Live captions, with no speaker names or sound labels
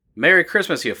Merry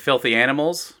Christmas, you filthy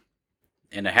animals,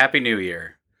 and a Happy New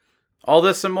Year. All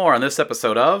this and more on this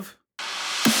episode of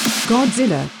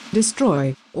Godzilla,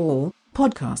 Destroy All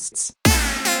Podcasts.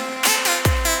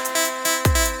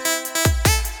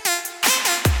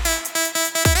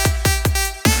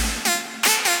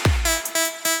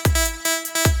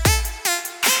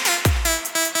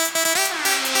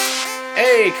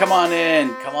 Hey, come on in.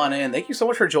 Thank you so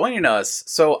much for joining us.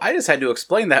 So I just had to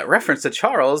explain that reference to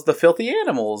Charles, the filthy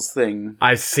animals thing.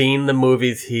 I've seen the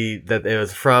movies that it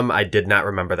was from. I did not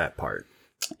remember that part.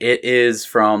 It is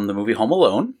from the movie Home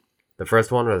Alone. The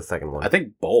first one or the second one? I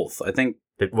think both. I think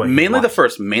What, mainly the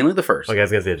first. Okay, I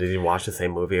was gonna say, did you watch the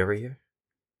same movie every year?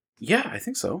 Yeah, I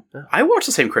think so. Yeah. I watch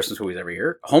the same Christmas movies every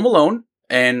year. Home Alone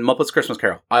and Muppets Christmas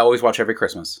Carol. I always watch every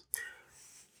Christmas.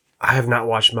 I have not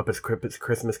watched Muppets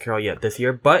Christmas Carol yet this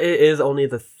year, but it is only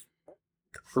the...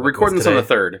 We're recording this on the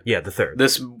 3rd. Yeah, the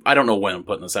 3rd. I don't know when I'm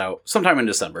putting this out. Sometime in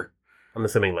December. I'm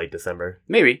assuming late December.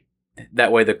 Maybe.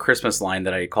 That way the Christmas line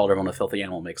that I called everyone a filthy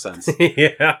animal makes sense.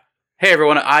 Yeah. Hey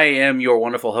everyone, I am your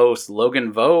wonderful host,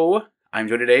 Logan Vo. I'm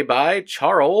joined today by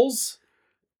Charles,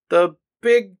 the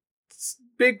big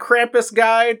Krampus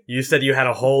guy. You said you had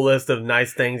a whole list of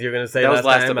nice things you were going to say last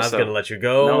time. Episode. I was going to let you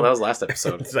go. No, that was last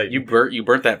episode. It's like- you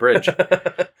burnt that bridge.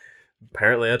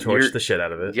 Apparently I torched the shit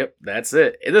out of it. Yep, that's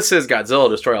it. This is Godzilla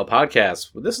Destroy All Podcast.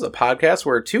 This is a podcast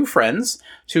where two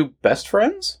best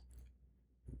friends?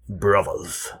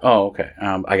 Brothers. Oh, okay.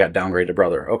 I got downgraded to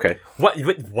brother. Okay. What?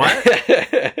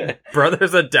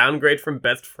 Brother's a downgrade from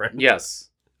best friend? Yes,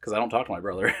 because I don't talk to my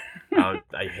brother.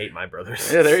 I hate my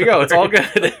brothers. Yeah, there you go. It's all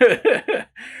good.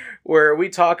 Where we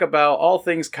talk about all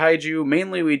things kaiju.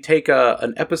 Mainly, we take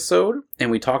an episode and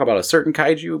we talk about a certain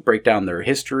kaiju, break down their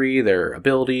history, their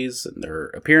abilities, and their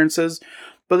appearances.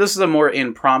 But this is a more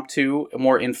impromptu, a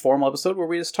more informal episode where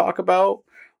we just talk about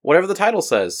whatever the title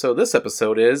says. So this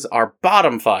episode is our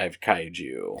bottom 5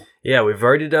 kaiju. Yeah, we've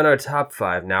already done our top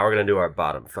 5. Now we're going to do our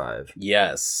bottom 5.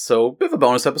 Yes. So a bit of a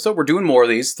bonus episode. We're doing more of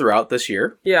these throughout this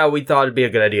year. Yeah, we thought it'd be a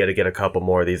good idea to get a couple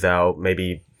more of these out.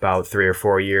 Maybe about 3 or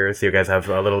 4 years, so you guys have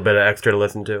a little bit of extra to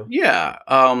listen to. Yeah.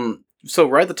 So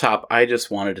right at the top, I just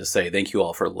wanted to say thank you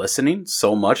all for listening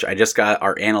so much. I just got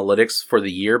our analytics for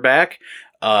the year back.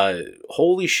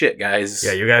 Holy shit, guys.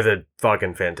 Yeah, you guys are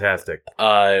fucking fantastic.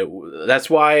 That's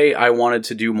why I wanted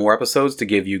to do more episodes to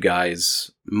give you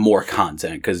guys more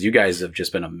content, because you guys have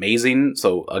just been amazing.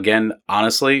 So again,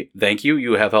 honestly, thank you.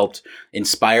 You have helped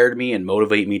inspired me and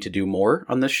motivate me to do more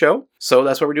on this show. So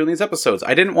that's why we're doing these episodes.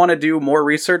 I didn't want to do more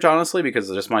research, honestly, because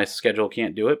just my schedule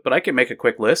can't do it, but I can make a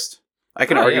quick list. I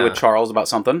can argue with Charles about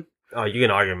something. Oh, you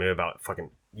can argue with me about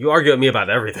you argue with me about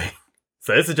everything.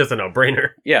 So this is just a no-brainer.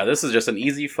 Yeah, this is just an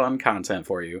easy, fun content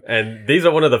for you. And these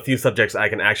are one of the few subjects I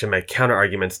can actually make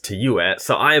counter-arguments to you at,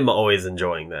 so I am always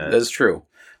enjoying that. That's true.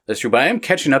 That's true, but I am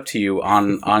catching up to you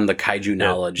on the kaiju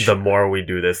knowledge. The more we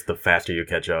do this, the faster you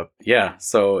catch up. Yeah,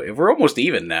 so if we're almost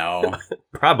even now.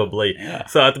 Probably. Yeah.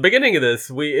 So at the beginning of this,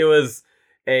 it was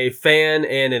a fan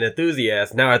and an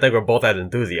enthusiast. Now I think we're both at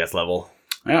enthusiast level.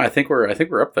 Yeah, I think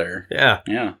we're up there. Yeah.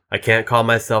 Yeah. I can't call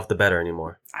myself the better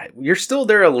anymore. You're still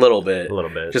there a little bit. A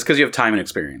little bit. Just because you have time and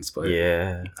experience. But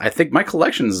yeah. I think my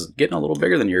collection's getting a little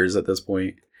bigger than yours at this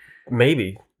point.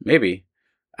 Maybe.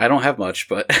 I don't have much,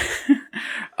 but...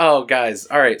 Oh, guys.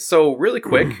 All right. So really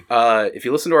quick, if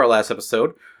you listen to our last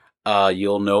episode,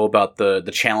 you'll know about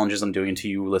the challenges I'm doing to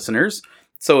you listeners.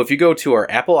 So if you go to our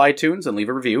Apple iTunes and leave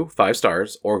a review, 5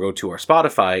 stars, or go to our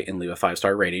Spotify and leave a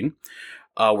 5-star rating,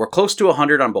 we're close to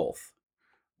 100 on both.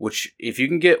 Which, if you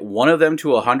can get one of them to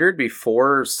 100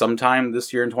 before sometime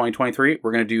this year in 2023,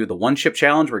 we're going to do the one chip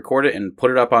challenge, record it, and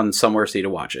put it up on somewhere so you to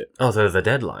watch it. Oh, so there's a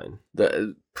deadline.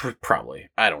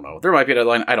 Probably. I don't know. There might be a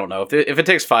deadline. I don't know. If it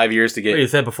takes 5 years to get... Well, you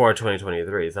said before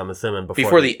 2023, so I'm assuming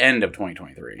before the end of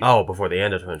 2023. Oh, before the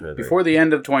end of 2023. Before the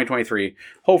end of 2023.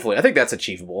 Hopefully. I think that's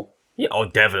achievable. Yeah, oh,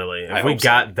 definitely. If we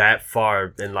got that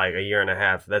far in like a year and a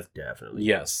half, that's definitely.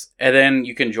 Yes. And then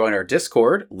you can join our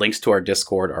Discord. Links to our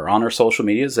Discord are on our social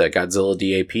medias at Godzilla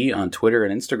DAP on Twitter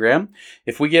and Instagram.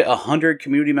 If we get 100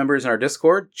 community members in our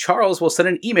Discord, Charles will send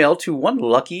an email to one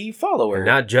lucky follower. And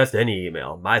not just any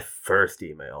email, my first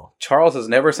email. Charles has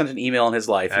never sent an email in his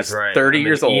life. That's He's right. 30 I'm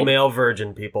years an old. Email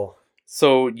virgin, people.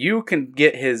 So you can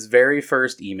get his very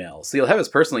first email. So you'll have his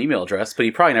personal email address, but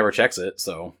he probably never checks it,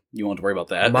 so you won't have to worry about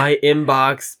that. My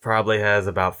inbox probably has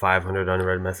about 500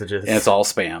 unread messages. And it's all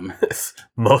spam.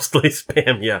 Mostly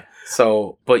spam, yeah.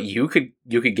 So, but you could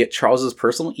get Charles's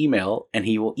personal email, and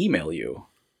he will email you.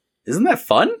 Isn't that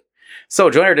fun? So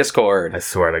join our Discord. I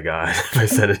swear to God, if I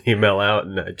send an email out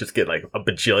and I just get like a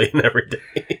bajillion every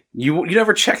day. You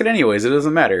never check it anyways. It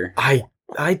doesn't matter. I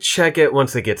I check it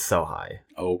once it gets so high.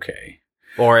 Okay.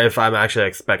 Or if I'm actually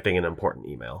expecting an important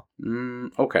email.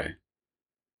 Okay.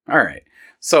 All right.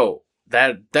 So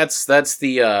that's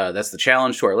the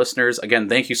challenge to our listeners. Again,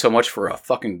 thank you so much for a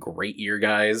fucking great year,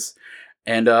 guys.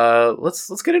 And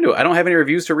let's get into it. I don't have any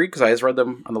reviews to read because I just read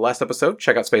them on the last episode.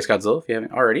 Check out Space Godzilla if you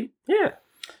haven't already. Yeah.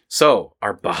 So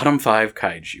our bottom 5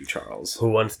 kaiju, Charles. Who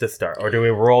wants to start? Or do we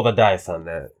roll the dice on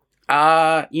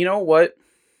that? You know what?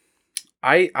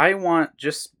 I want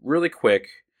just really quick.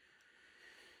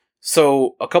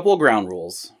 So a couple of ground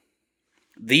rules.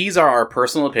 These are our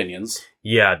personal opinions.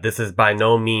 Yeah, this is by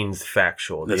no means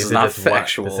factual. This is not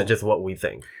factual. This is just what we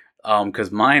think.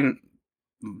 Because mine,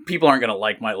 people aren't gonna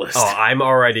like my list. Oh, I'm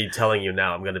already telling you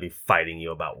now. I'm gonna be fighting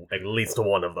you about at least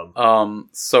one of them.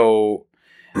 So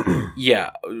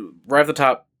yeah, right off the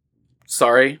top.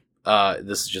 Sorry.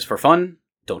 This is just for fun.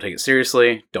 Don't take it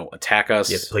seriously. Don't attack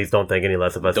us. Yes, please don't think any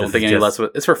less of us. Don't think any less of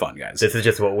it. It's for fun, guys. This is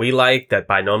just what we like. That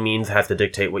by no means has to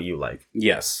dictate what you like.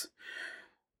 Yes.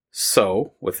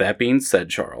 So, with that being said,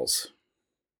 Charles,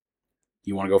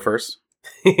 you want to go first?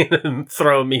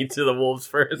 Throw me to the wolves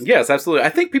first. Yes, absolutely. I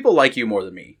think people like you more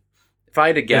than me. If I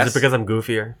had to guess, Is it because I'm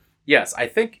goofier? Yes, I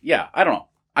think. Yeah, I don't know.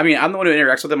 I mean, I'm the one who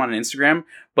interacts with them on Instagram,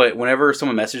 but whenever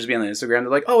someone messages me on the Instagram, they're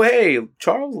like, "Oh, hey,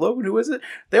 Charles, Logan, who is it?"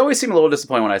 They always seem a little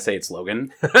disappointed when I say it's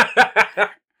Logan.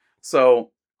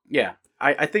 So, yeah,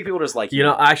 I think people just like you. You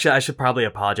know, actually, I should probably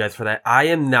apologize for that. I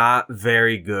am not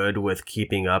very good with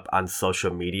keeping up on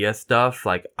social media stuff.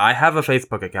 Like, I have a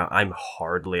Facebook account. I'm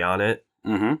hardly on it.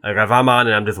 Mm-hmm. Like, if I'm on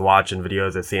it, I'm just watching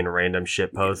videos or seeing random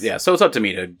shit posts. Yeah, so it's up to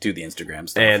me to do the Instagram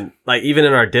stuff. And, like, even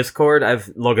in our Discord,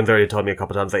 Logan's already told me a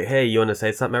couple times, like, hey, you want to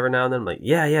say something every now and then? I'm like,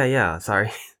 yeah,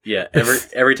 sorry. Yeah,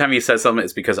 every time he says something,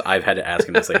 it's because I've had to ask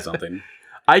him to say something.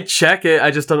 I check it, I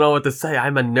just don't know what to say.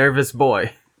 I'm a nervous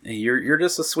boy. You're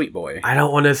just a sweet boy. I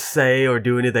don't want to say or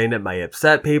do anything that might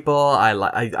upset people. I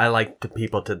like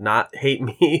people to not hate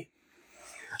me.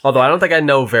 Although I don't think I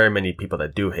know very many people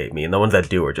that do hate me, and the ones that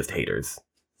do are just haters.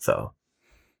 So,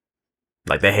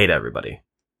 like, they hate everybody.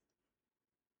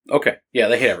 Okay, yeah,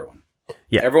 they hate everyone.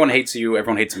 Yeah. Everyone hates you,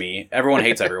 everyone hates me, everyone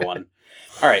hates everyone.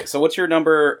 All right, so what's your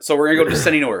number? So we're going to go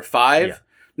descending order. 5.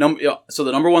 Yeah. So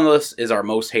the number 1 on the list is our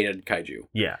most hated kaiju.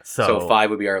 Yeah, so 5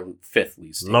 would be our 5th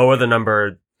least hated. Lower the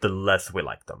number, the less we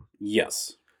like them.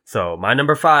 Yes. So my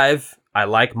number 5, I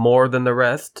like more than the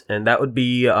rest, and that would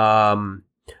be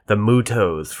the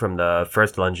Mutos from the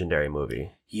first Legendary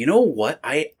movie. You know what?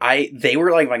 They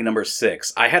were like my number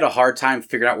 6. I had a hard time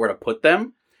figuring out where to put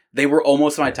them. They were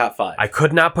almost in my top 5. I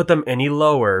could not put them any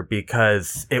lower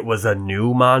because it was a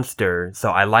new monster.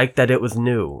 So I liked that it was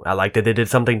new. I liked that they did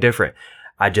something different.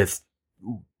 I just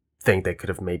think they could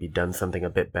have maybe done something a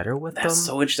bit better with them. That's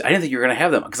so interesting. I didn't think you were going to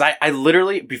have them. Because I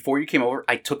literally, before you came over,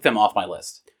 I took them off my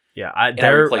list. Yeah, I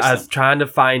was trying to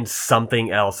find something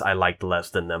else I liked less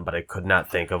than them, but I could not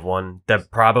think of one. There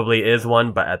probably is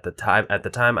one, but at the time,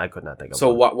 I could not think of one.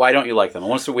 So why don't you like them? I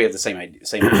want to see if we have the same idea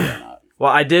or not.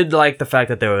 Well, I did like the fact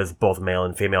that there was both male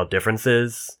and female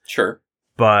differences. Sure.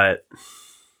 But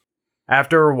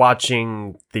after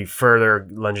watching the further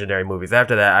Legendary movies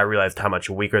after that, I realized how much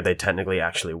weaker they technically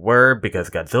actually were because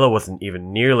Godzilla wasn't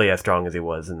even nearly as strong as he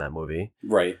was in that movie.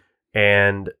 Right.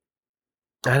 And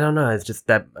I don't know, it's just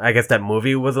that I guess that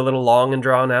movie was a little long and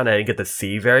drawn out. I didn't get to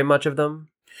see very much of them.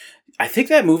 I think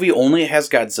that movie only has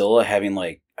Godzilla having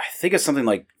I think it's something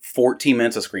like 14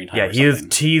 minutes of screen time. Yeah, he was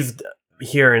teased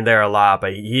here and there a lot,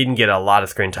 but he didn't get a lot of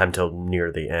screen time till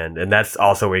near the end. And that's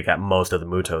also where he got most of the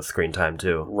Mutos screen time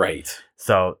too. Right.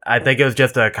 So I think it was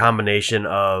just a combination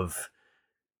of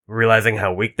realizing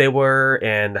how weak they were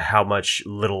and how much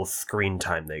little screen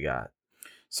time they got.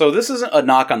 So this isn't a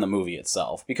knock on the movie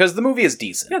itself, because the movie is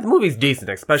decent. Yeah, the movie's decent,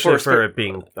 especially for it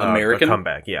being American a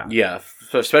comeback. Yeah, yeah,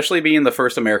 especially being the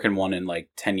first American one in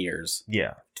 10 years.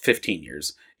 Yeah, 15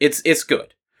 years. It's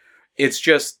good. It's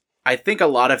just I think a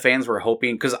lot of fans were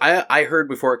hoping, because I heard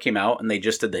before it came out and they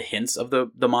just did the hints of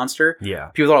the monster. Yeah,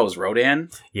 people thought it was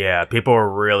Rodan. Yeah, people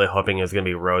were really hoping it was going to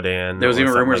be Rodan. There was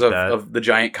even rumors of the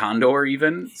giant condor,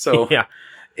 even. So yeah.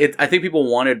 I think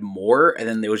people wanted more, and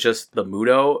then it was just the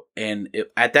Muto. And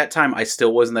at that time, I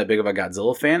still wasn't that big of a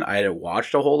Godzilla fan. I hadn't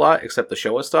watched a whole lot except the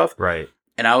Showa stuff. Right.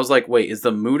 And I was like, wait, is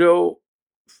the Muto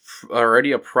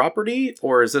already a property,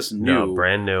 or is this new? No,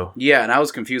 brand new. Yeah, and I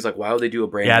was confused. Like, why would they do a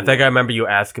brand new? Yeah, I think I remember you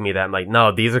asking me that. I'm like,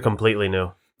 no, these are completely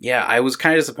new. Yeah, I was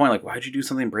kind of disappointed. Like, why'd you do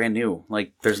something brand new?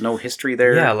 Like, there's no history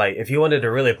there. Yeah, like, if you wanted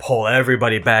to really pull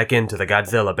everybody back into the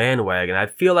Godzilla bandwagon, I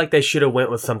feel like they should have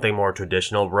went with something more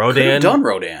traditional. Rodan. Could have done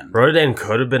Rodan. Rodan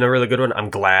could have been a really good one.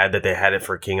 I'm glad that they had it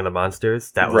for King of the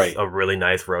Monsters. That was a really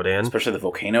nice Rodan. Especially the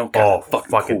volcano. God,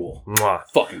 fucking cool. Mwah.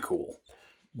 Fucking cool.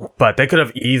 But they could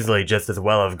have easily just as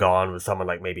well have gone with someone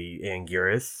like maybe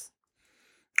Anguirus.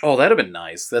 Oh, that'd have been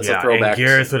nice. That's a throwback.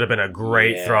 Anguirus would have been a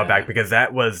great throwback because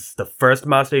that was the first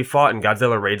monster he fought in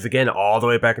Godzilla Raids Again all the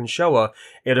way back in Showa.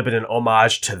 It would have been an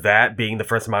homage to that being the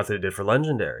first monster they did for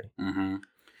Legendary. Mm-hmm.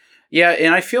 Yeah,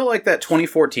 and I feel like that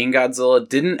 2014 Godzilla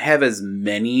didn't have as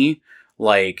many,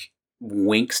 like,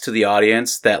 winks to the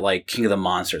audience that, like, King of the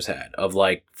Monsters had, of,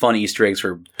 like, fun Easter eggs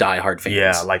for diehard fans.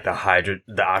 Yeah, like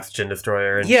the Oxygen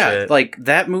Destroyer and yeah, shit. like,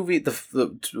 that movie,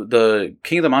 the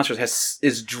King of the Monsters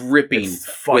is dripping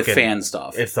with fan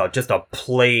stuff. It's just a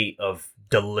plate of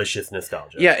delicious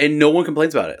nostalgia. Yeah, and no one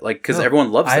complains about it, like, because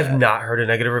everyone loves I've that. not heard a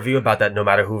negative review about that, no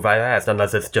matter who I've asked,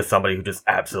 unless it's just somebody who just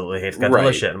absolutely hates Godzilla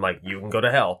Right. shit. I'm like, you can go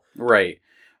to hell. Right.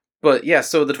 But, yeah,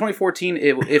 so the 2014,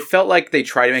 it felt like they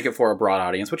tried to make it for a broad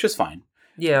audience, which is fine.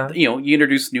 Yeah. You know, you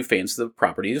introduce new fans to the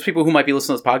property. There's people who might be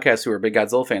listening to this podcast who are big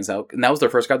Godzilla fans now, and that was their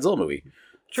first Godzilla movie.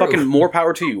 True. Fucking more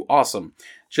power to you. Awesome.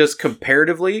 Just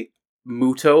comparatively,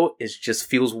 Muto just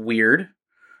feels weird,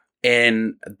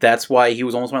 and that's why he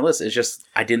was almost on my list. It's just,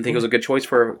 I didn't think it was a good choice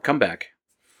for a comeback.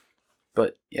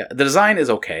 But, yeah, the design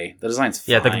is okay. The design's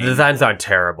fine. Yeah, the designs aren't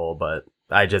terrible, but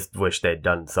I just wish they'd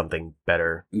done something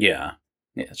better. Yeah.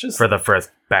 Yeah, it's just... For the first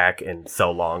back in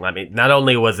so long. I mean, not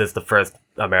only was this the first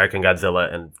American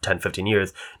Godzilla in 10, 15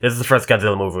 years, this is the first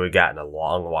Godzilla movie we got in a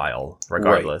long while,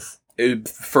 regardless.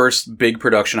 First big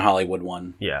production Hollywood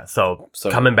one. Yeah, so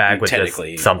coming back with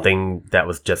just something that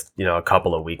was just, you know, a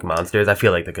couple of weak monsters, I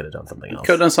feel like they could have done something else.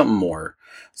 Could have done something more.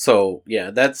 So,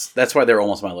 yeah, that's why they're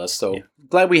almost on my list. So,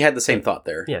 glad we had the same thought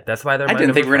there. Yeah, that's why they're I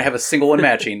didn't think we were going to have a single one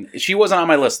matching. She wasn't on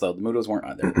my list, though. The Mutos weren't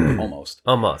either. Almost.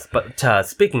 Almost. But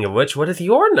speaking of which, what is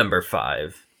your number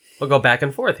 5? We'll go back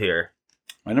and forth here.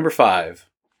 My number 5.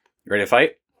 You ready to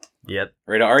fight? Yep.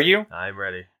 Ready to argue? I'm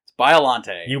ready. It's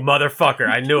Biollante. You motherfucker.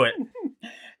 I knew it.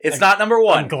 It's not number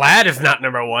 1. I'm glad it's not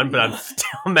number 1, but I'm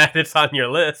still mad it's on your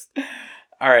list.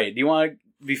 All right. Do you want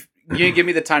to give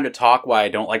me the time to talk why I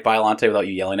don't like Biollante without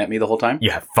you yelling at me the whole time? You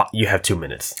have 2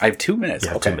 minutes. I have 2 minutes.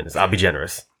 You have 2 minutes. I'll be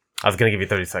generous. I was going to give you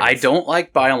 30 seconds. I don't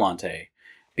like Biollante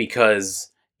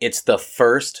because it's the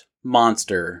first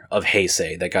monster of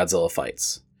Heisei that Godzilla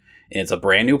fights. And it's a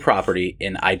brand new property,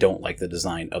 and I don't like the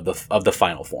design of the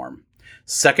final form.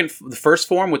 The first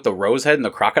form with the rose head and the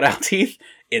crocodile teeth,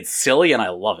 it's silly and I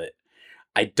love it.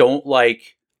 I don't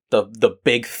like the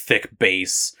big thick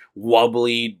base,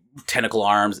 wobbly tentacle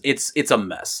arms. It's a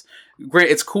mess.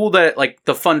 Great, it's cool that, like,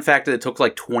 the fun fact that it took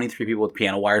like 23 people with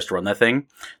piano wires to run that thing.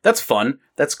 That's fun.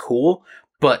 That's cool,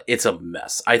 but it's a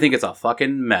mess. I think it's a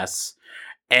fucking mess.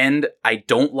 And I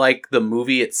don't like the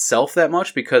movie itself that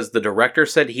much because the director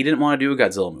said he didn't want to do a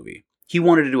Godzilla movie. He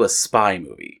wanted to do a spy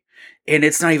movie. And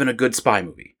it's not even a good spy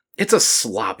movie. It's a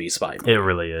sloppy spy movie. It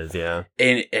really is, yeah.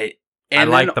 And I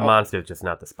like the monsters, just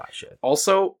not the spy shit.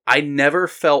 Also, I never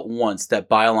felt once that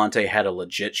Biollante had a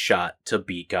legit shot to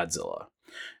beat Godzilla.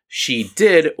 She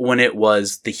did when it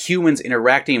was the humans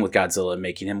interacting with Godzilla and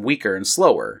making him weaker and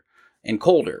slower and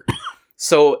colder.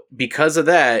 So, because of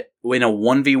that, in a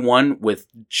 1v1 with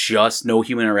just no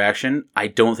human interaction, I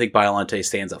don't think Biollante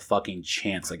stands a fucking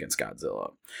chance against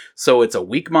Godzilla. So, it's a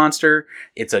weak monster.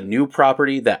 It's a new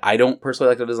property that I don't personally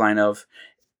like the design of.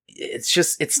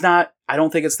 I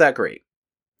don't think it's that great.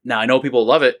 Now, I know people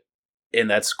love it, and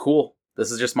that's cool.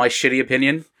 This is just my shitty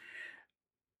opinion.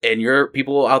 And your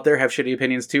people out there have shitty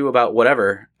opinions too about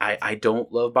whatever. I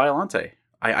don't love Biollante.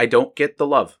 I don't get the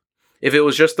love. If it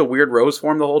was just the weird rose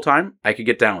form the whole time, I could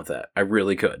get down with that. I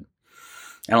really could.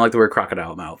 I don't like the weird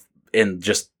crocodile mouth and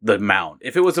just the mound.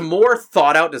 If it was a more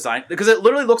thought out design, because it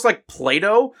literally looks like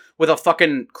Play-Doh with a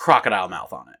fucking crocodile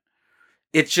mouth on it.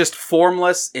 It's just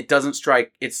formless. It doesn't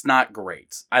strike. It's not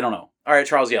great. I don't know. All right,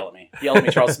 Charles, yell at me. Yell at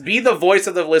me, Charles. Be the voice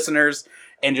of the listeners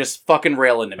and just fucking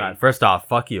rail into me. Right, first off,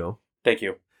 fuck you. Thank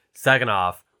you. Second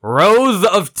off, rows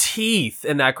of teeth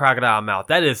in that crocodile mouth.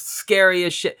 That is scary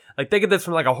as shit. Like, think of this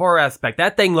from like a horror aspect.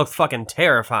 That thing looks fucking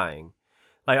terrifying.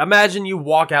 Like, imagine you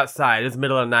walk outside, it's the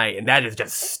middle of the night, and that is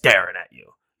just staring at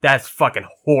you. That's fucking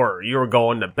horror. You are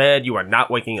going to bed. You are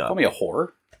not waking up. Call me a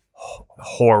horror?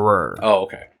 Horror. Oh,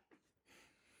 okay.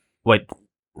 Wait.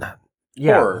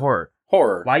 Yeah, Horror.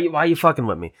 Horror. Why are you fucking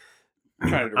with me? I'm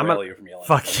trying to derail you from yelling.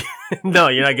 Fuck you. No,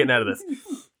 you're not getting out of this.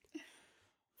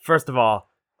 First of all,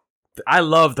 I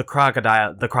love the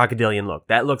crocodilian look.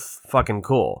 That looks fucking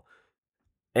cool.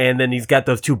 And then he's got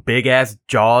those two big ass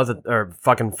jaws or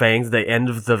fucking fangs at the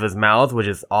ends of his mouth, which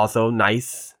is also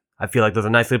nice. I feel like those are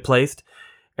nicely placed.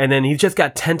 And then he's just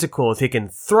got tentacles he can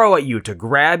throw at you to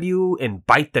grab you and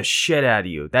bite the shit out of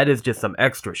you. That is just some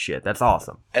extra shit. That's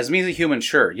awesome. As me as a human,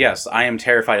 sure. Yes, I am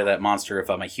terrified of that monster if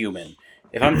I'm a human.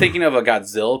 If I'm thinking of a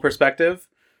Godzilla perspective,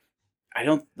 I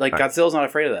don't like Alright. Godzilla's not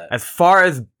afraid of that. As far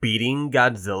as beating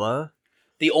Godzilla,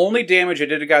 The only damage it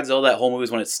did to Godzilla that whole movie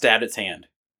is when it stabbed its hand.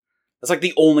 That's like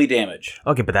the only damage.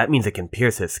 okay, but that means it can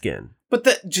pierce his skin. But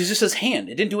that just his hand.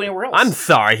 It didn't do anywhere else. I'm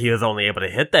sorry he was only able to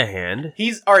hit the hand.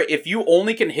 He's all right. If you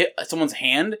only can hit someone's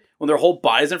hand when their whole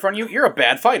body's in front of you, you're a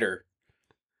bad fighter.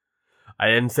 I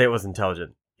didn't say it was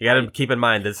intelligent. You gotta keep in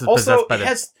mind, this is Also, possessed by it the...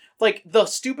 has like the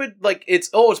stupid like it's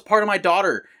part of my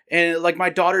daughter and like my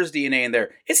daughter's DNA in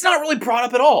there. It's not really brought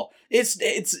up at all.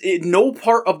 No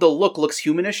part of the look looks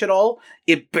humanish at all.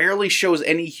 It barely shows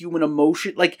any human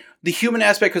emotion. Like the human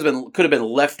aspect could have been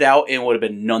left out and would have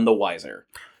been none the wiser.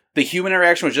 The human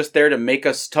interaction was just there to make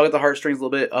us tug at the heartstrings a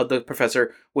little bit of the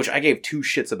professor, which I gave 2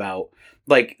 shits about.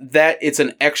 Like that, it's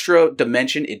an extra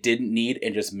dimension it didn't need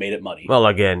and just made it muddy. Well,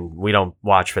 again, we don't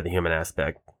watch for the human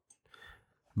aspect.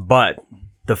 But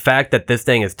the fact that this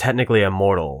thing is technically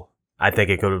immortal, I think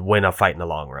it could win a fight in the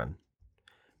long run.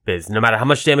 Because no matter how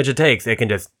much damage it takes, it can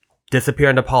just disappear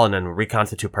into pollen and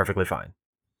reconstitute perfectly fine.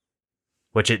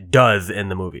 Which it does in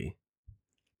the movie.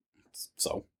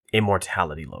 So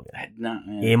Immortality, Logan.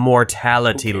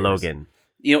 Immortality, Who cares? Logan.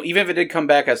 You know, even if it did come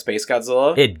back as Space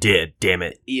Godzilla, It did, damn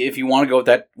it. if you want to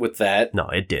go with that, No,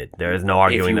 it did. There is no if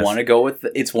arguing you this. want to go with,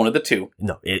 it's one of the two.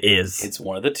 No, it is. It's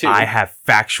one of the two. I have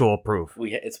factual proof.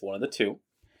 It's one of the two.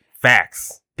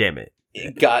 Facts. Damn it.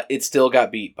 It still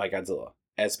got beat by Godzilla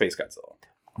as Space Godzilla,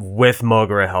 With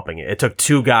Moguera helping it. It took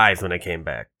 2 guys when it came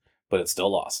back. but it still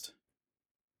lost.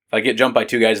 If I get jumped by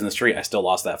 2 guys in the street, I still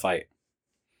lost that fight.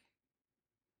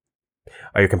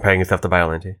 Are you comparing yourself to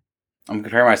Biollante? I'm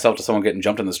comparing myself to someone getting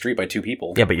jumped in the street by 2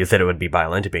 people. Yeah, but you said it would be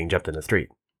Biollante being jumped in the street.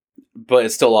 But it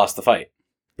still lost the fight.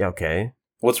 Yeah, okay.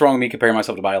 What's wrong with me comparing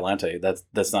myself to Biollante?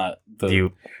 That's not the Are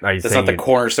you that's saying not the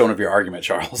cornerstone of your argument,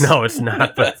 Charles. No, it's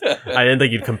not. But I didn't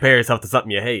think you'd compare yourself to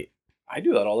something you hate. I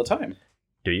do that all the time.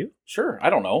 Do you? Sure, I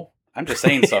don't know. I'm just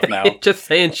saying stuff now. Just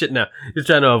saying shit now. Just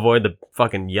trying to avoid the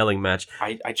fucking yelling match.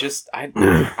 I'm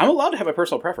allowed to have a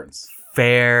personal preference.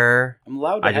 Fair. I'm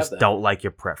allowed to I have just that. don't like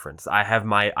your preference. I have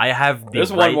the There's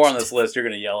right one more on this list you're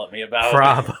going to yell at me about.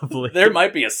 Probably. There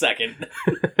might be a second.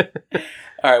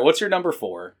 All right, what's your number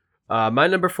 4? My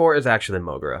number 4 is actually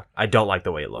Moguera. I don't like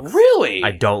the way it looks. Really?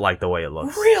 I don't like the way it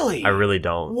looks. Really? I really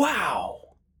don't. Wow.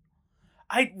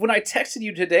 When I texted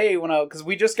you today because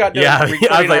we just got done Yeah, I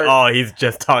recording was like, our- oh, he's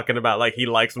just talking about like he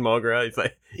likes Moguera. He's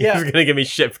like, Yeah. he's gonna give me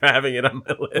shit for having it on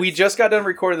my list. we just got done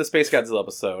recording the Space Godzilla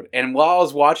episode, and while I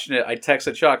was watching it, I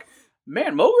texted Chuck,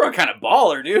 "Man, Moguera kind of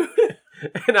baller, dude."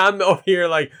 And I'm over here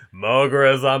like,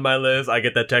 Moguera's on my list. I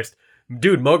get that text,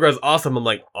 dude, Moguera's awesome. I'm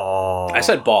like, oh. I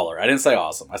said baller. I didn't say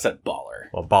awesome. I said baller.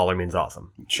 well, baller means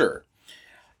awesome. Sure.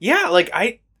 Yeah,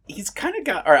 he's kind of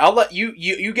got. All right, I'll let you.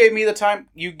 You gave me the time.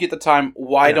 You get the time.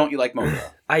 Why Yeah. don't you like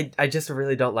Moguera? I just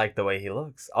really don't like the way he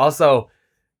looks. Also,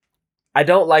 I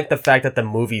don't like the fact that the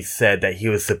movie said that he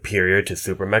was superior to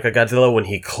Super Mechagodzilla when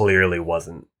he clearly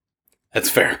wasn't. That's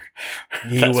fair.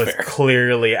 He That's was fair.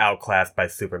 clearly outclassed by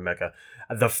Super Mecha.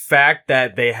 The fact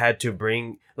that they had to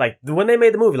bring, like, when they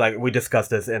made the movie, like, we discussed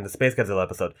this in the Space Godzilla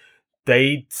episode,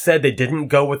 they said they didn't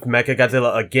go with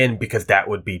Mechagodzilla again because that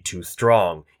would be too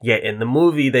strong. Yet in the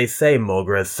movie, they say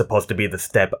Moguera is supposed to be the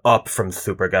step up from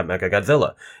Super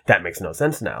Mechagodzilla. That makes no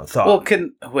sense now. So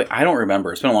Well, I don't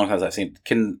remember. It's been a long time since I've seen.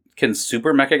 Can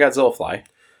Super Mechagodzilla fly?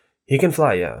 he can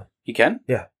fly, yeah. He can.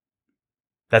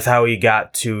 That's how he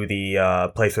got to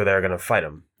the place where they were going to fight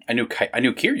him. I knew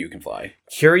Kiryu can fly.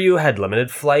 Kiryu had limited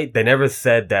flight. They never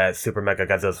said that Super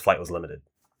Mechagodzilla's flight was limited.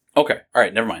 Okay. All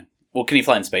right. Never mind. Well, can he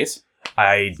fly in space?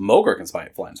 Moguera can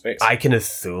fly in space. I can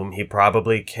assume he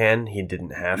probably can. He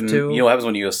didn't have to. You know what happens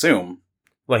when you assume?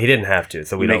 Well, he didn't have to,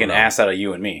 so we We don't make an know. ass out of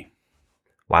you and me.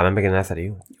 Why am I making an ass out of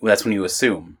you? Well, that's when you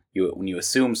assume. When you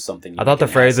assume something. I thought the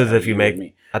phrase is if you make...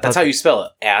 me. I That's thought how you spell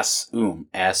it. Ass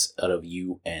out of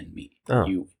you and me. Oh.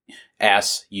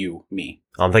 You me.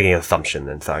 I'm thinking assumption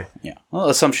then, sorry. Yeah. Well,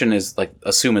 assumption is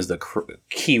assume is the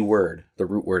key word, the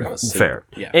root word of assume. Fair.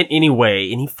 Yeah. In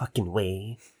any fucking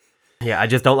way. Yeah, I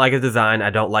just don't like his design. I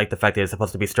don't like the fact that he's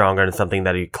supposed to be stronger than something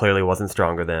that he clearly wasn't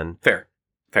stronger than. Fair.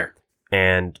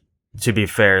 And to be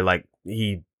fair, like,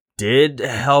 he did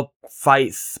help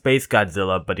fight Space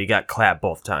Godzilla, but he got clapped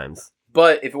both times.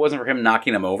 But if it wasn't for him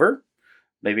knocking him over,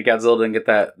 maybe Godzilla didn't get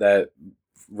that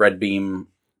red beam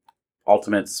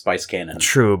ultimate spice cannon.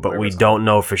 True, but Whatever we it's don't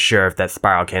know for sure if that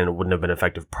spiral cannon wouldn't have been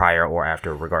effective prior or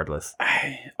after, regardless.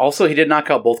 Also, he did knock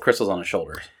out both crystals on his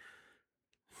shoulders.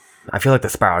 I feel like the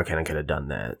spiral cannon could have done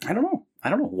that. I don't know.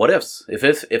 What ifs? If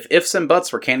ifs and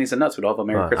buts were candies and nuts, we'd all have a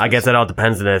Merry Christmas. I guess it all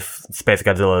depends on if Space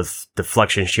Godzilla's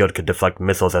deflection shield could deflect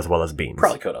missiles as well as beams.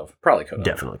 Probably could have.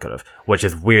 Definitely could have. Which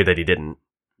is weird that he didn't.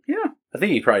 Yeah. I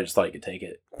think he probably just thought he could take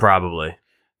it. Probably.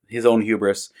 His own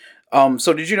hubris.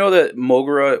 So did you know that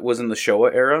Moguera was in the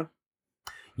Showa era?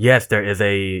 Yes, there is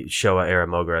a Showa era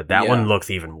Moguera. That one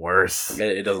looks even worse.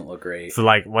 It doesn't look great. So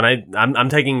like when I'm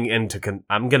taking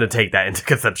I'm gonna take that into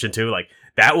conception too. Like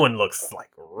that one looks like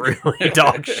really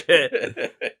dog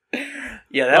shit.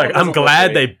 Yeah, that like I'm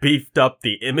glad they beefed up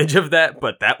the image of that,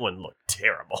 but that one looked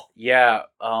terrible. Yeah.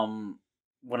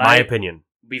 My opinion.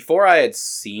 Before I had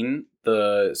seen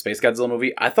the Space Godzilla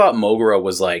movie, I thought Moguera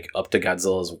was like up to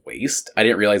Godzilla's waist. I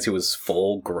didn't realize he was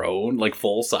full grown, like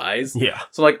full size. Yeah.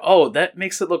 So I'm like, oh, that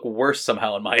makes it look worse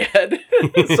somehow in my head.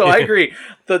 So I agree.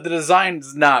 The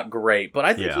design's not great, but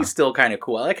I think he's still kind of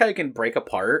cool. I like how he can break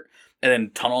apart and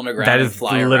then tunnel underground. That and is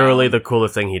fly literally around. the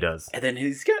coolest thing he does. And then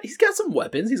he's got some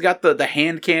weapons. He's got the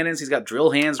hand cannons. He's got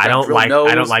drill hands. I don't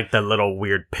nose. like the little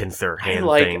weird pincer hand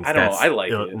things. I don't know. I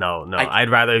like it. No. I'd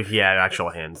rather if he had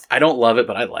actual hands. I don't love it,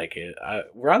 but I like it.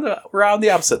 We're on the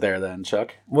opposite there, then,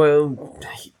 Chuck. Well,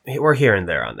 we're here and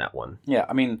there on that one. Yeah,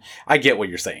 I mean, I get what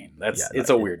you're saying. It's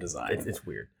a weird design. It's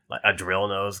weird. Like a drill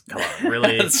nose. Come on,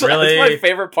 really, that's really. That's my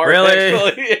favorite part. Really?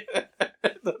 Actually,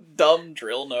 the dumb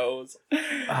drill nose.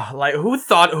 Like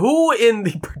who in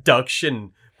the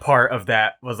production part of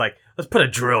that was like, let's put a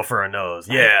drill for a nose.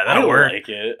 Yeah, that'll work. Like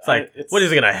it. It's like, what is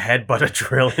he gonna headbutt a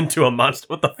drill into a monster?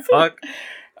 What the fuck?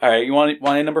 All right, you want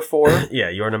a number 4? Yeah,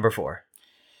 you're number 4.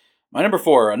 My number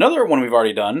 4, another one we've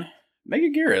already done.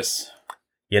 Megaguirus.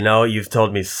 You know, you've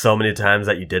told me so many times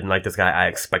that you didn't like this guy. I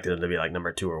expected him to be like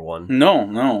number 2 or 1.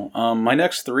 No. My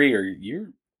next 3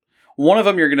 are one of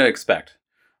them you're gonna expect,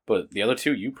 but the other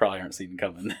 2 you probably aren't seeing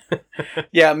coming.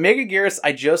 Yeah, Megaguirus,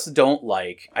 I just don't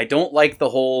like. I don't like the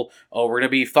whole, oh, we're gonna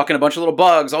be fucking a bunch of little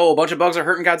bugs. Oh, a bunch of bugs are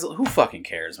hurting Godzilla. Who fucking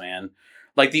cares, man?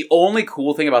 Like, the only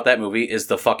cool thing about that movie is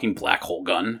the fucking black hole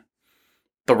gun.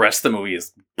 The rest of the movie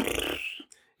is...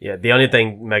 Yeah, the only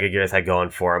thing Megaguirus had going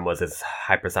for him was his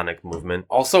hypersonic movement.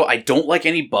 Also, I don't like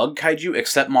any bug kaiju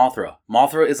except Mothra.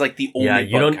 Mothra is like the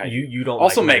only bug kaiju. You don't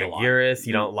also like Megalon. Megaguirus,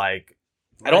 you don't like...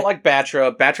 I don't like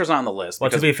Batra. Batra's not on the list.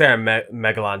 Well, to be fair,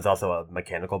 Megalon's also a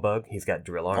mechanical bug. He's got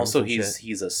drill arms. Also,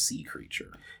 he's a sea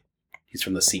creature. He's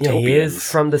from the Seatopians. Yeah, he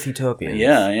is from the Seatopians.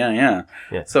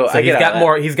 Yeah. So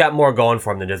he's got more going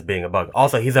for him than just being a bug.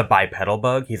 Also, he's a bipedal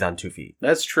bug. He's on 2 feet.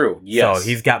 That's true. Yes. So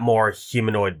he's got more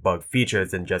humanoid bug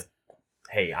features than just,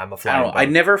 hey, I'm a flying bug. I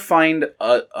never find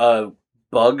a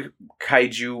bug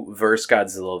kaiju versus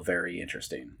Godzilla very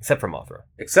interesting. Except for Mothra.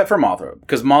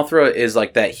 Because Mothra is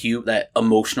like that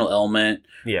emotional element.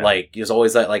 Yeah. Like, there's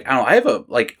always that, like, I don't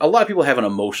know, a lot of people have an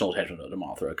emotional attachment to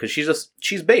Mothra, because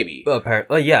she's baby. Well,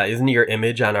 apparently, yeah, isn't your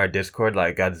image on our Discord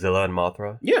like Godzilla and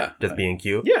Mothra? Yeah. Just being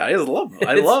cute? Yeah, I love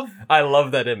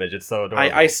that image. It's so adorable.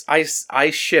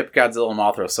 I ship Godzilla and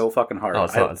Mothra so fucking hard. Oh,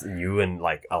 so it's you and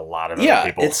like a lot of other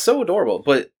people. Yeah, it's so adorable,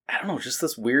 but I don't know, just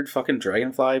this weird fucking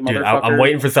dragonfly motherfucker. Dude, I'm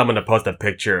waiting for someone to post a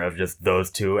picture of just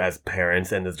those two as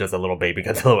parents, and there's just a little baby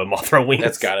Godzilla with Mothra wings.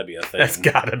 That's gotta be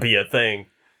a thing.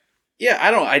 Yeah,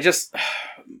 I just...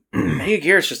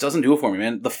 Megaguirus just doesn't do it for me,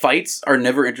 man. The fights are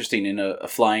never interesting in a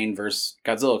flying versus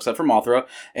Godzilla, except for Mothra.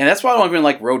 And that's why I don't even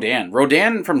like Rodan.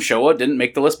 Rodan from Showa didn't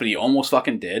make the list, but he almost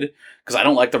fucking did. Because I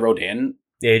don't like the Rodan.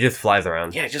 Yeah, he just flies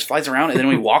around. Yeah, he just flies around, and then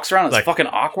when he walks around, it's like, fucking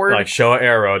awkward. Like Showa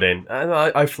era Rodan.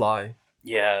 I fly.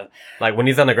 Yeah. Like, when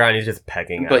he's on the ground, he's just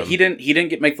pecking But at him. he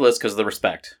didn't make the list because of the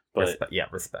respect. But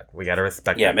respect. We gotta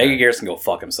respect yeah, that guy. Megaguirus can go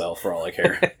fuck himself for all I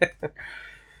care.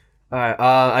 Alright,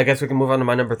 I guess we can move on to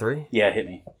my number 3. Yeah, hit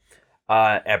me.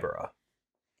 Ebirah.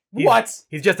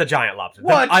 He's just a giant lobster.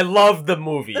 What? I love the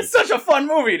movie. It's such a fun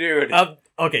movie, dude.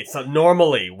 Okay, so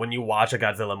normally when you watch a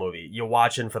Godzilla movie, you're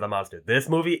watching for the monster. This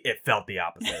movie, it felt the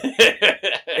opposite.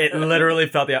 It literally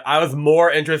felt I was more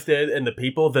interested in the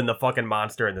people than the fucking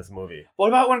monster in this movie. What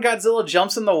about when Godzilla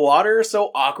jumps in the water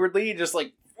so awkwardly, just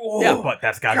like... Whoa. Yeah, but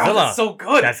that's Godzilla. God, that's so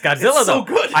good. That's Godzilla, it's so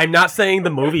good. I'm not saying the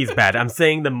movie's bad. I'm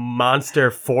saying the monster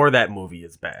for that movie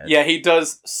is bad. Yeah, he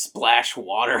does splash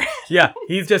water. Yeah,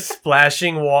 he's just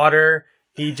splashing water.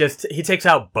 He takes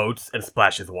out boats and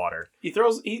splashes water.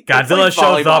 Godzilla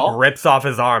shows up, rips off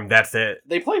his arm. That's it.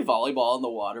 They play volleyball in the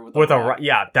water with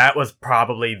yeah. That was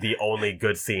probably the only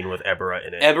good scene with Ebirah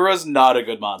in it. Ebirah's not a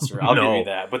good monster. I'll give you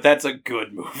that, but that's a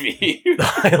good movie.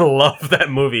 I love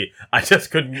that movie. I just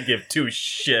couldn't give 2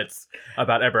 shits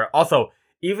about Ebirah. Also,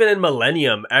 even in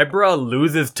Millennium, Ebirah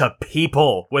loses to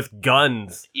people with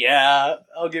guns. Yeah,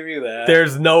 I'll give you that.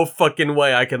 There's no fucking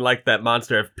way I can like that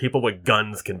monster if people with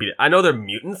guns can beat it. I know they're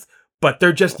mutants, but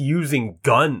they're just using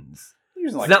guns. They're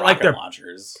using rocket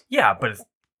launchers. Yeah, but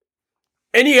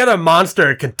any other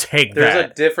monster can take that. There's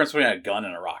a difference between a gun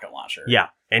and a rocket launcher. Yeah,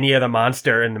 any other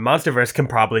monster in the Monsterverse can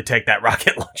probably take that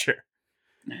rocket launcher.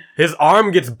 His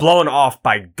arm gets blown off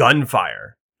by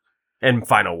gunfire in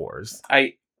Final Wars.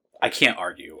 I can't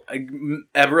argue.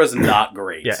 Ebra's not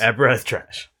great. Yeah, Ebra is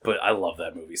trash. But I love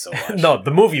that movie so much. No,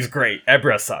 the movie's great.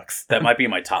 Ebra sucks. That might be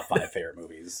my top 5 favorite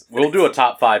movies. We'll do a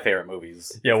top 5 favorite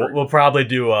movies. Yeah, we'll probably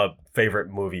do a favorite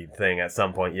movie thing at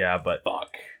some point, yeah, but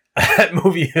Fuck. that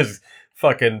movie is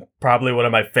fucking probably one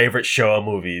of my favorite Showa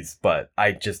movies, but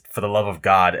I just, for the love of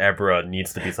God, Ebra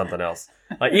needs to be something else.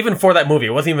 Like, even for that movie,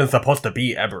 it wasn't even supposed to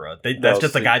be Ebra. That's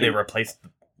just the guy they replaced.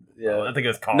 Yeah. I think it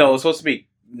was Kong. No, it was supposed to be,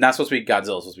 not supposed to be Godzilla,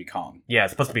 it was supposed to be Kong. Yeah,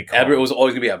 it's supposed to be Kong. Ebra, it was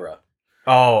always going to be Ebra.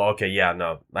 Oh, okay, yeah,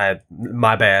 no.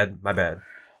 My bad.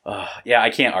 Yeah, I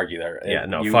can't argue there. Yeah,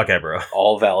 no, fuck Ebra.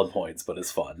 All valid points, but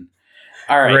it's fun.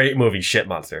 All right. Great movie, shit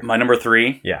monster. My number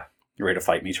 3. Yeah. You ready to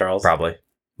fight me, Charles? Probably.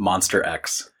 Monster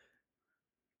X.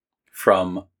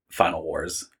 From Final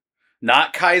Wars.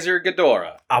 Not Kaiser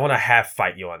Ghidorah. I want to half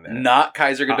fight you on that. Not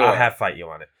Kaiser Ghidorah. I'll half fight you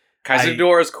on it. Kaiser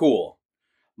Ghidorah is cool.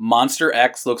 Monster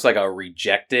X looks like a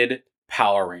rejected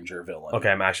Power Ranger villain. Okay,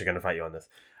 I'm actually going to fight you on this.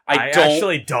 I don't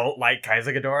actually don't like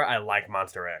Kaiser Ghidorah. I like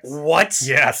Monster X. What?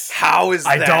 Yes. How is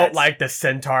that? I don't like the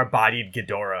centaur-bodied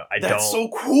Ghidorah. That's so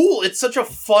cool. It's such a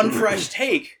fun, fresh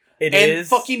take. It and is.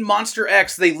 Fucking Monster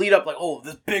X, they lead up like, oh,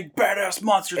 this big badass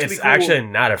monster. It's cool. actually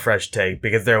not a fresh take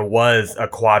because there was a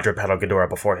quadrupedal Ghidorah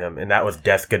before him, and that was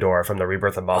Death Ghidorah from the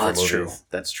Rebirth of Monster movies. True.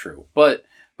 That's true. But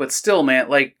still, man,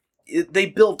 like they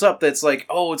built up. That's like,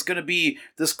 oh, it's gonna be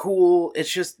this cool.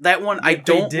 It's just that one. I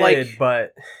don't like.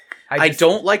 But I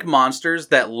don't like monsters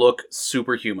that look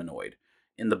super humanoid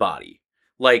in the body.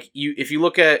 Like if you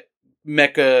look at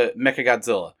Mecha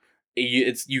Godzilla,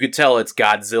 you could tell it's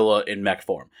Godzilla in mech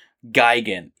form.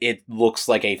 Gigan, it looks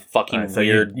like a fucking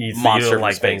weird monster. You don't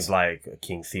like things like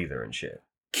King Caesar and shit.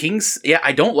 Yeah,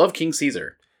 I don't love King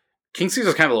Caesar. King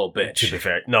Caesar's kind of a little bitch. To be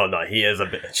fair, no, he is a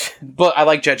bitch. But I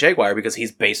like Jet Jaguar because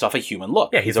he's based off a human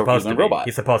look. Yeah, he's a human robot.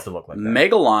 He's supposed to look like that.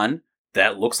 Megalon,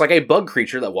 that looks like a bug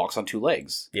creature that walks on 2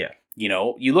 legs. Yeah. You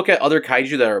know, you look at other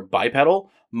kaiju that are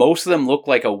bipedal, most of them look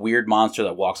like a weird monster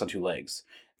that walks on 2 legs.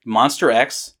 Monster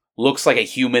X looks like a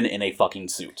human in a fucking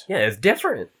suit. Yeah, it's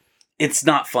different. It's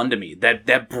not fun to me.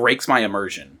 That breaks my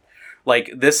immersion.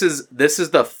 Like, this is the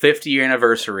 50th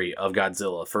anniversary of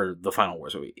Godzilla for the Final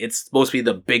Wars movie. It's supposed to be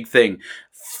the big thing.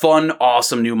 Fun,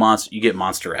 awesome new monster. You get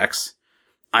Monster X.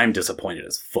 I'm disappointed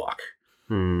as fuck.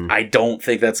 I don't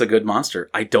think that's a good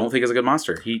monster. I don't think it's a good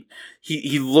monster.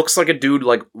 He looks like a dude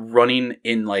like running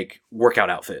in like workout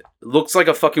outfit. Looks like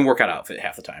a fucking workout outfit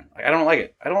half the time. I don't like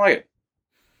it. All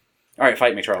right,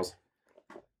 fight me, Charles.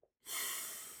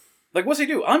 Like, what's he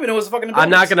do? I don't even know his fucking abilities. I'm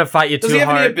not going to fight you too hard. Does he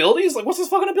have any abilities? Like, what's his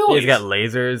fucking abilities? He's got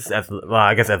lasers. Well,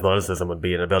 I guess athleticism would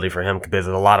be an ability for him because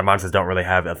a lot of monsters don't really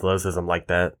have athleticism like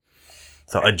that.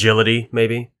 So agility,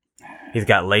 maybe. He's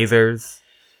got lasers.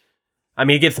 I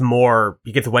mean, he gets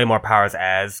way more powers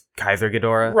as Kaiser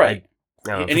Ghidorah. Right.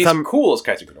 And he's cool as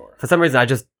Kaiser Ghidorah. For some reason,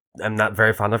 I'm not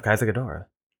very fond of Kaiser Ghidorah.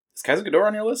 Is Kaiser Ghidorah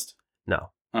on your list? No.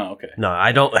 Oh, okay. No,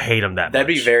 I don't hate him that much. That'd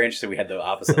be very interesting. We had the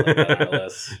opposite like that on our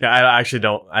list. Yeah, I actually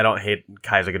don't. I don't hate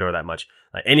Kaiser Ghidorah that much.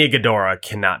 Like, any Ghidorah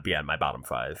cannot be at my bottom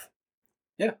 5.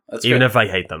 Yeah, that's even good. if I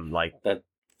hate them. Like that.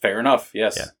 Fair enough.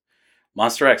 Yes. Yeah.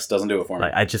 Monster X doesn't do it for me.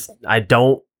 Like, I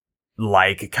don't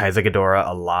like Kaiser Ghidorah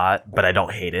a lot, but I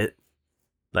don't hate it.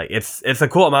 Like, it's a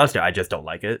cool monster. I just don't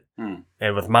like it.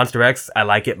 And with Monster X, I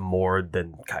like it more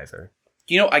than Kaiser.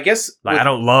 You know, I guess I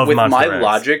don't love with Monster my X.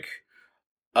 Logic.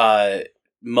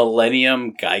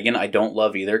 Millennium Gigan, I don't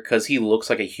love either because he looks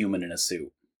like a human in a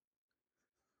suit.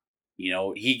 You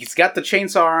know, he's got the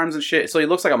chainsaw arms and shit, so he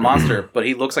looks like a monster, but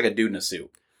he looks like a dude in a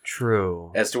suit.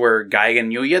 True. As to where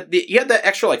Gigan, you had that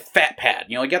extra like fat pad.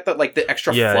 You know, you got that like the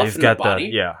extra fluff in the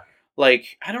body.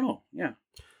 Like, I don't know. Yeah.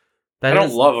 I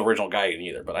don't love original Gigan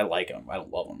either, but I like him. I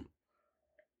don't love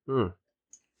him.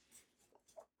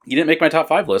 You didn't make my top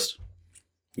 5 list.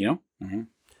 You know? Mm-hmm.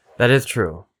 That is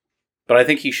true. But I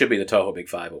think he should be the Toho Big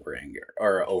 5 over Anger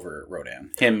or over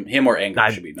Rodan. Him or Anger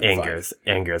should be number 5.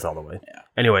 Anger's all the way. Yeah.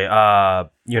 Anyway,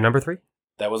 your number 3?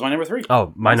 That was my number 3.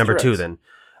 Oh, my number 2 then.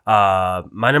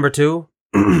 My number 2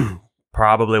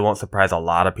 probably won't surprise a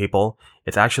lot of people.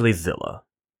 It's actually Zilla,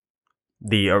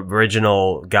 the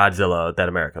original Godzilla that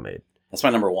America made. That's my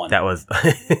number 1. That was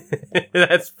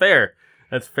That's fair.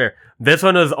 This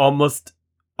one was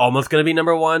almost gonna be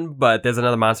number 1, but there's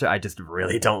another monster I just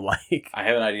really don't like. I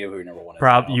have an idea of who your number 1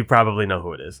 is. You probably know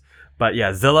who it is. But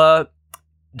yeah, Zilla,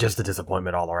 just a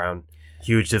disappointment all around.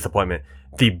 Huge disappointment.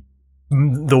 The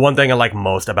one thing I like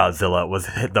most about Zilla was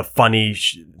the funny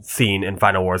scene in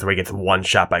Final Wars where he gets one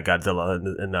shot by Godzilla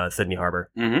in Sydney Harbor.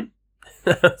 Mm-hmm.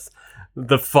 That's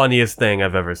the funniest thing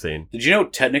I've ever seen. Did you know,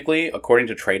 technically, according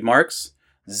to trademarks,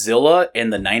 Zilla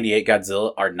and the 98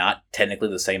 Godzilla are not technically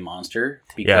the same monster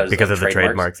because of the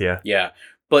trademarks. Yeah,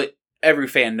 but every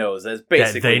fan knows that's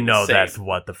basically they know the same. that's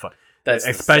what the fuck. That's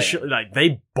especially like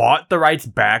they bought the rights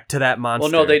back to that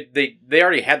monster. Well, no, they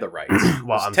already had the rights.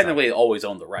 Well, I'm technically sorry. always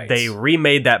owned the rights. They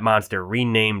remade that monster,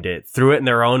 renamed it, threw it in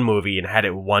their own movie, and had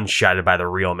it one-shotted by the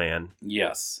real man.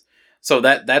 Yes, so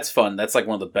that's fun. That's like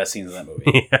one of the best scenes in that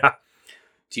movie. Yeah.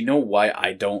 Do you know why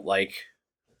I don't like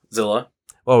Zilla?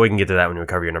 Well, we can get to that when we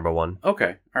cover your number one.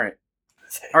 Okay, all right.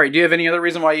 Do you have any other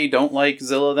reason why you don't like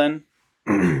Zilla then?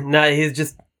 No,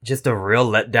 he's just a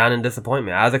real letdown and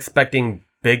disappointment. I was expecting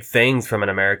big things from an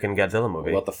American Godzilla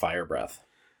movie. What about the fire breath?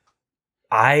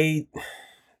 I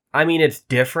mean, it's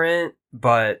different,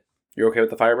 but You're okay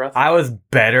with the fire breath? I was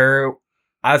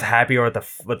happier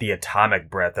with the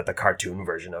atomic breath that the cartoon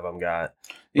version of him got.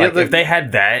 Like, if they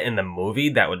had that in the movie,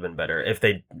 that would have been better. If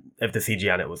the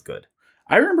CG on it was good.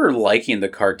 I remember liking the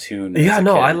cartoon. Yeah,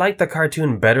 no, kid. I liked the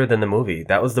cartoon better than the movie.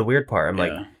 That was the weird part. I'm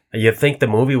like, you think the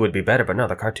movie would be better, but no,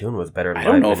 the cartoon was better. I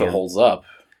don't know if it holds up.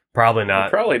 Probably not.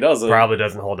 It probably doesn't. Probably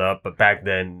doesn't hold up. But back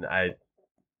then, I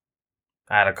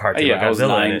had a cartoon. Yeah, with Godzilla I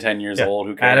was 9, in it. 10 years old.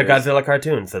 Who I had cares? a Godzilla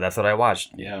cartoon, so that's what I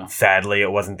watched. Yeah. Sadly,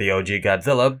 it wasn't the OG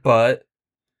Godzilla, but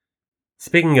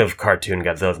speaking of cartoon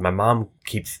Godzillas, my mom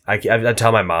keeps... I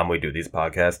tell my mom we do these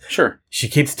podcasts. Sure. She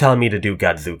keeps telling me to do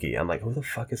Godzuki. I'm like, who the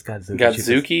fuck is Godzuki?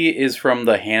 Godzuki is from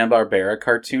the Hanna-Barbera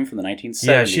cartoon from the 1970s.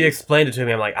 Yeah, she explained it to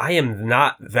me. I'm like, I am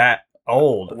not that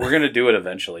old. We're going to do it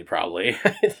eventually, probably.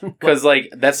 Because, like,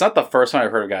 that's not the first time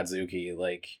I've heard of Godzuki.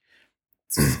 Like,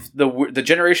 the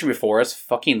generation before us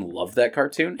fucking loved that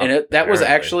cartoon. And that was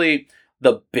actually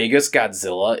the biggest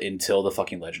Godzilla until the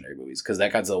fucking Legendary movies. Because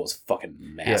that Godzilla was fucking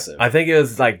massive. Yeah, I think it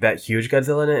was, like, that huge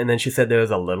Godzilla in it. And then she said there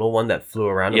was a little one that flew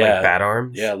around with, like, bat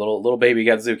arms. Yeah, little baby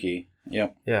Godzuki.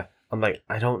 Yep. Yeah. I'm like,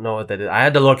 I don't know what that is. I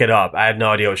had to look it up. I had no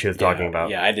idea what she was talking about.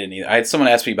 Yeah, I didn't either. I had someone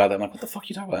ask me about that. I'm like, what the fuck are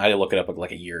you talking about? I had to look it up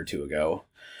like a year or two ago.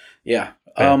 Yeah.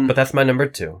 But that's my number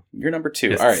 2. You're number 2.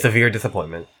 Just all right. Severe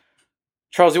disappointment.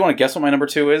 Charles, you want to guess what my number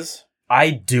 2 is? I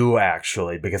do,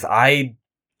 actually, because I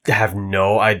have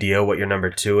no idea what your number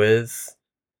 2 is.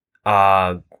 Okay,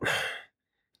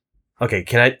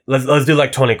 let's do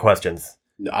like 20 questions.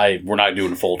 We're not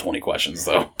doing full 20 questions,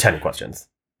 though. 10 questions.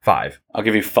 5. I'll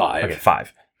give you 5. Okay,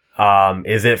 5.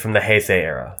 Is it from the Heisei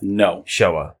era? No.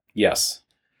 Showa? Yes.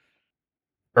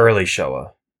 Early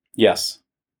Showa? Yes.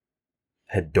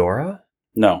 Hedora?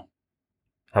 No.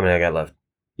 How many I got left?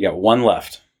 You got 1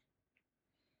 left.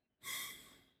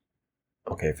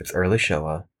 Okay, if it's early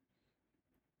Showa,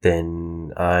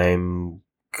 then I'm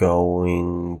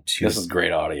going to... This is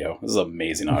great audio. This is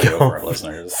amazing audio for our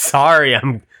listeners. Sorry,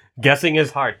 I'm guessing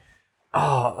is hard.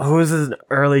 Oh, who is an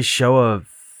early Showa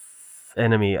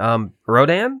enemy?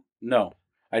 Rodan? No.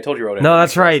 I told you Rodan. No,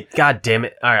 that's right. God damn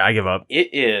it. All right, I give up. It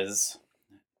is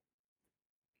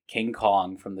King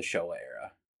Kong from the Showa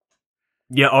era.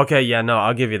 Yeah, okay, yeah, no,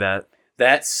 I'll give you that.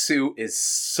 That suit is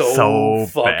so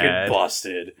fucking bad.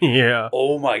 busted. Yeah.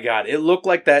 Oh my god. It looked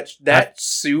like that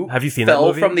suit have you seen that fell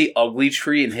movie? from the ugly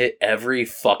tree and hit every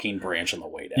fucking branch on the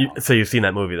way down. So you've seen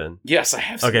that movie then? Yes, I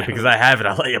have seen Okay, that because movie. I have it.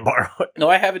 I'll let you borrow it. No,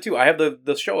 I have it too. I have the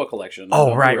Showa collection.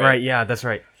 Oh, on right, Blu-ray. right. Yeah, that's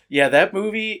right. Yeah, that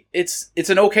movie, it's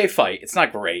an okay fight. It's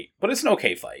not great, but it's an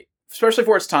okay fight. Especially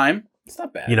for its time. It's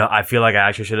not bad. You know, I feel like I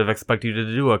actually should have expected you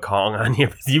to do a Kong on here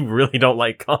because you really don't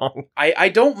like Kong. I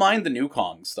don't mind the new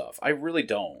Kong stuff. I really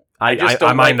don't. I just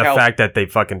don't mind like the how- fact that they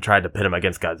fucking tried to pit him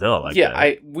against Godzilla like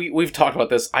that. We've talked about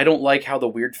this. I don't like how the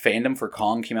weird fandom for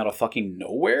Kong came out of fucking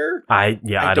nowhere. I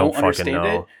don't fucking understand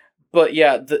know. it. But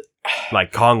yeah,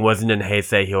 Like, Kong wasn't in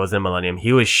Heisei, he was in Millennium.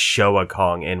 He was Showa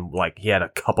Kong, and, like, he had a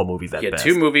couple movies at he had best.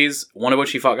 2 movies, one of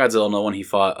which he fought Godzilla, another one he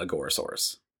fought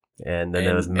Agorosaurus. And then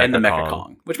there was Mecha and the Mecha Kong.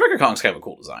 Kong. Which Mecha Kong's kind of a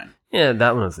cool design. Yeah,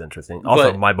 that one was interesting.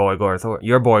 Also, But- my boy Gorosaurus.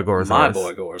 Your boy Gorosaurus. My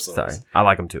boy Agorosaurus. Sorry. I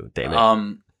like him too. Damn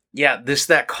it. Yeah,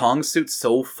 that Kong suit's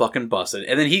so fucking busted.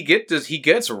 And then he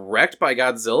gets wrecked by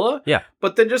Godzilla. Yeah.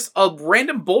 But then just a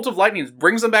random bolt of lightning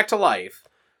brings him back to life.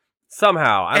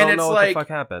 Somehow. I and don't it's know what like- the fuck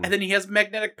happened. And then he has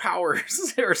magnetic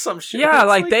powers or some shit. Yeah, It's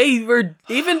like they were,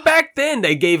 even back then,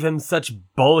 they gave him such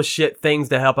bullshit things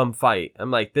to help him fight.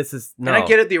 I'm like, this is, no. And I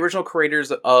get it, the original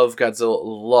creators of Godzilla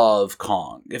love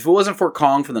Kong. If it wasn't for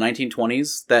Kong from the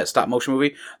 1920s, that stop motion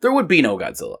movie, there would be no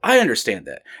Godzilla. I understand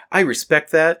that. I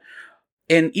respect that.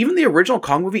 And even the original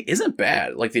Kong movie isn't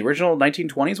bad. Like the original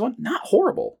 1920s one, not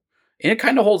horrible. And it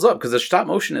kind of holds up because the stop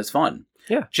motion is fun.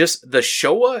 Yeah. Just the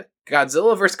Showa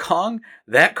Godzilla vs. Kong,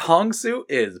 that Kong suit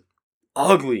is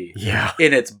ugly. Yeah.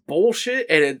 And it's bullshit.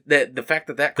 And the fact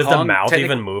that Does Kong the mouth technic-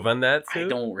 even move on that I suit?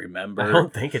 don't remember. I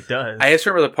don't think it does. I just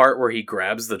remember the part where he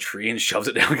grabs the tree and shoves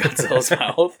it down Godzilla's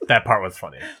mouth. That part was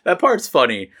funny. That part's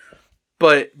funny.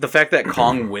 But the fact that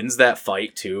Kong wins that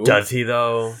fight, too. Does he,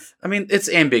 though? I mean, it's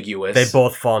ambiguous. They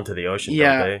both fall into the ocean, don't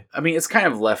Yeah. they? I mean, it's kind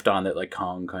of left on that, like,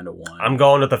 Kong kind of won. I'm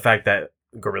going with the fact that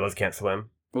gorillas can't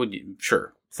swim. Well,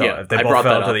 sure. So Yeah, if they I both brought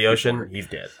fell that into up the ocean, before. he's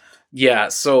dead. Yeah,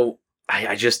 so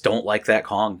I just don't like that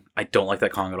Kong. I don't like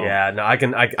that Kong at all. Yeah, no, I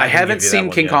can haven't give you seen that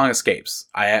one, King yeah. Kong Escapes.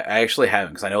 I actually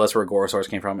haven't, because I know that's where Gorosaurus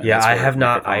came from. and Yeah, that's I where have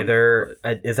not Mecha Kong- either.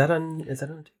 Is that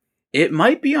on? It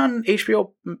might be on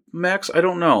HBO Max. I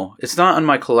don't know. It's not on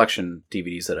my collection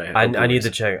DVDs that I have. I need to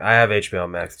check. I have HBO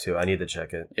Max too. I need to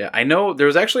check it. Yeah, I know. There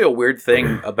was actually a weird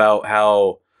thing about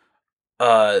how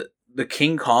the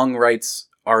King Kong rights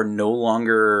are no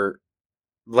longer,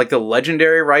 like, the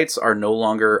legendary rights are no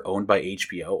longer owned by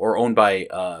HBO or owned by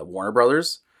Warner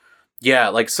Brothers. Yeah,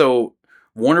 like, so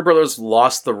Warner Brothers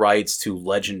lost the rights to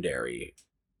Legendary.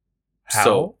 How?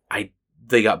 So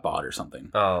they got bought or something.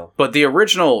 Oh. But the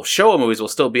original Showa movies will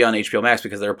still be on HBO Max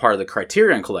because they're part of the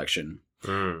Criterion Collection,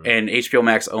 Mm. and HBO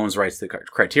Max owns rights to the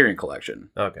Criterion Collection.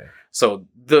 Okay. So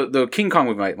the King Kong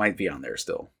movie might be on there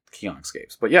still. King Kong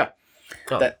Escapes. But yeah,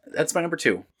 Oh. that's my number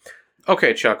 2.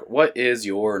 Okay, Chuck, what is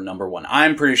your number 1?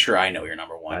 I'm pretty sure I know your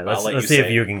number 1. All but right, I'll let let's you see say if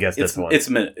it. you can guess this one. It's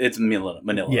Manila.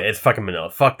 Yeah, it's fucking Manila.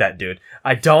 Fuck that dude.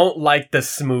 I don't like the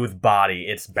smooth body.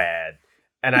 It's bad.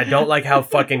 And I don't like how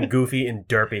fucking goofy and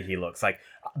derpy he looks. Like,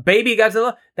 baby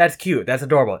Godzilla, that's cute. That's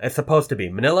adorable. It's supposed to be.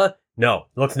 Manila, no.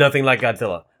 Looks nothing like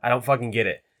Godzilla. I don't fucking get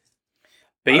it.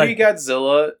 Baby like-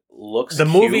 Godzilla looks The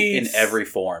cute movies- in every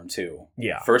form too.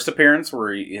 Yeah. First appearance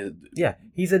where Yeah,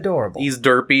 he's adorable. he's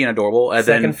derpy and adorable, and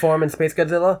Second then form in Space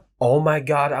Godzilla, oh my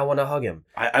god, I want to hug him.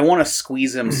 I want to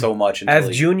squeeze him so much. Until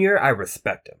As Junior, I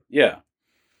respect him. yeah,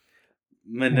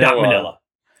 Manila. Not Manila.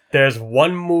 There's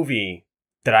one movie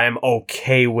that I am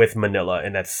okay with Manila,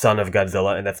 and that's Son of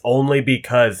Godzilla, and that's only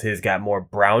because he's got more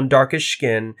brown, darkish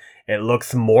skin. It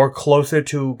looks more closer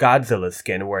to Godzilla's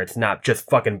skin, where it's not just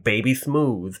fucking baby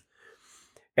smooth.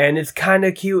 And it's kind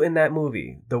of cute in that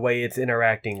movie, the way it's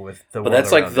interacting with the But world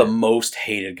that's like around the it. most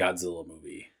hated Godzilla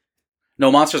movie.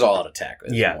 No, Monsters All Out Attack.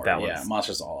 is Yeah, more. that Yeah, one's-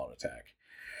 Monsters All Out Attack.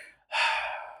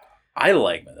 I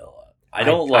like Manila. I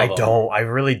don't love him. I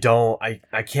really don't.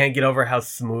 I can't get over how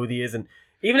smooth he is. And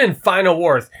even in Final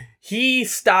Wars, he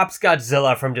stops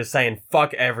Godzilla from just saying,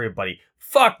 fuck everybody.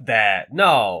 Fuck that.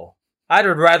 No. I'd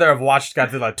rather have watched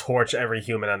Godzilla torch every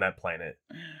human on that planet.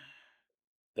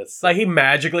 That's Like, he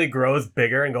magically grows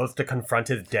bigger and goes to confront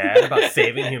his dad about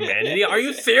saving humanity. Are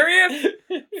you serious?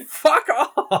 Fuck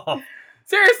off.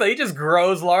 Seriously, he just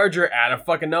grows larger out of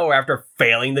fucking nowhere after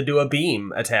failing to do a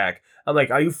beam attack. I'm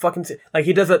like, are you fucking... Like,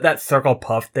 he does that circle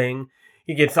puff thing.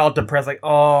 He gets all depressed, like,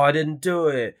 oh, I didn't do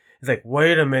it. He's like,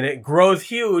 wait a minute, grows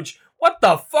huge. What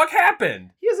the fuck happened?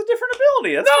 he has a different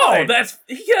ability. That's No,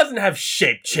 fine. he doesn't have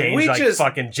shape change We like just-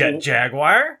 fucking Jet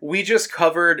Jaguar. We just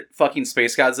covered fucking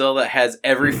Space Godzilla that has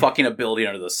every fucking ability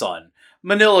under the sun.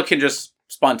 Manila can just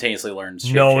spontaneously learn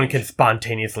shape No one change. can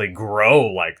spontaneously grow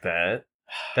like that.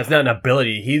 That's not an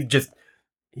ability.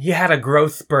 He had a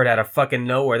growth spurt out of fucking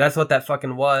nowhere. That's what that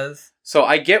fucking was. So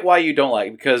I get why you don't like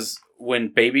it, because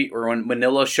when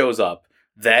Manila shows up,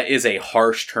 that is a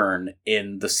harsh turn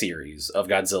in the series of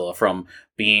Godzilla from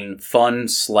being fun,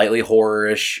 slightly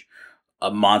horror-ish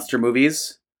monster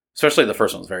movies, especially the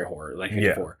first one was very horror, like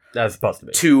 54, That's supposed to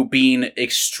be. to being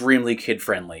extremely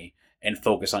kid-friendly and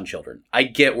focus on children. I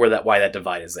get why that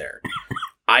divide is there.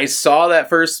 I saw that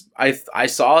first. I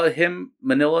saw him,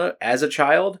 Manila, as a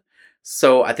child,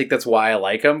 so I think that's why I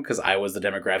like him, because I was the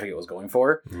demographic it was going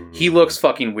for. He looks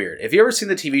fucking weird. Have you ever seen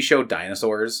the TV show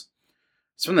Dinosaurs?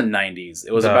 It's from the 90s.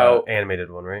 It was The about...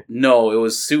 animated one, right? No, it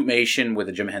was Suitmation with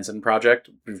the Jim Henson Project,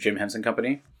 Jim Henson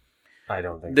Company. I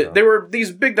don't think so. They were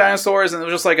these big dinosaurs, and it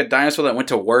was just like a dinosaur that went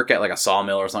to work at like a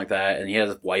sawmill or something like that, and he had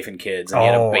his wife and kids, and he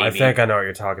had a baby. I think I know what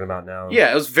you're talking about now. Yeah,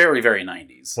 it was very, very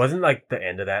 90s. Wasn't like the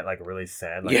end of that like really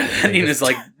sad? Like, Yeah, they I mean, just- it's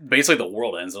like basically the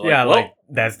world ends. They're yeah, well, like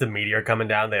that's the meteor coming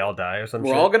down. They all die or something.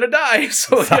 we're all gonna die.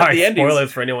 So Sorry, the endings.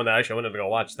 spoilers for anyone that actually wanted to go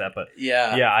watch that. But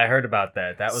Yeah. yeah, I heard about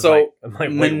that. That was So, like, I'm like,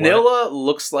 wait, what? Manila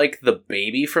looks like the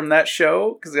baby from that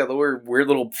show because they got the weird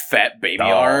little fat baby Oh,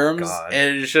 arms, God.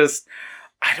 and it's just,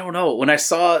 I don't know. When I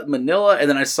saw Manila and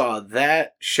then I saw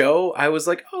that show, I was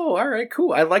like, oh, all right,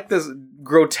 cool. I like this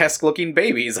grotesque looking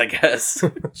babies, I guess.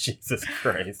 Jesus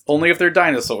Christ. Only if they're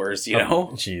dinosaurs, you know.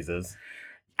 Oh, Jesus.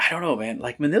 I don't know, man.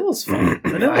 Like Manila's fun.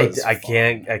 Manila's I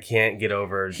fun. can't get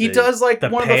over. He does like the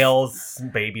one pale,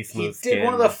 baby of the. smooth He skin. did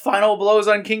one of the final blows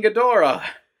on King Ghidorah.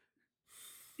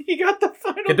 He got the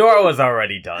final. Ghidorah was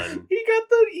already done. He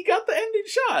got the ending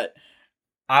shot.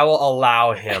 I will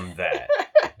allow him that.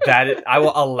 I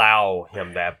will allow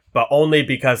him that, but only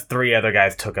because 3 other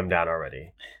guys took him down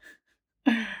already.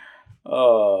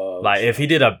 Oh, Like, if he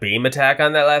did a beam attack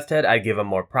on that last head, I'd give him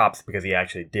more props because he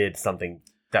actually did something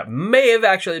that may have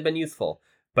actually been useful.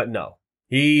 But no.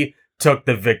 He took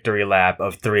the victory lap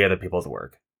of 3 other people's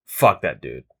work. Fuck that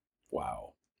dude. wow.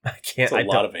 I can't. It's a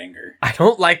lot of anger. I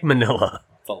don't like Manila.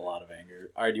 It's a lot of anger.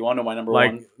 All right, do you want to know my number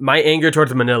Like, one? my anger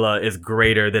towards Manila is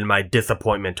greater than my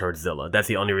disappointment towards Zilla. That's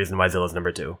the only reason why Zilla's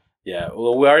number 2. Yeah,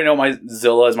 well, we already know my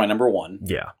Zilla is my number 1.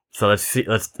 Yeah. So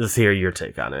let's hear your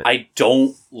take on it. I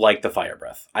don't like the fire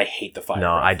breath. I hate the fire breath.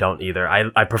 No, I don't either.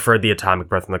 I prefer the atomic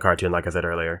breath in the cartoon, like I said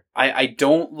earlier. I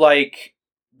don't like...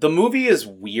 The movie is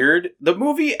weird. The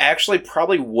movie actually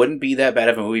probably wouldn't be that bad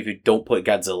of a movie if you don't put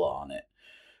Godzilla on it.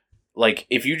 Like,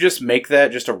 if you just make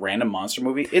that just a random monster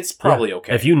movie, it's probably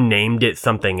okay. If you named it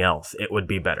something else, it would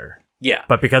be better. Yeah.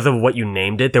 But because of what you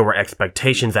named it, there were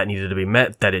expectations that needed to be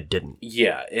met that it didn't.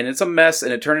 Yeah, and it's a mess,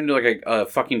 and it turned into like a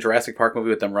fucking Jurassic Park movie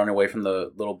with them running away from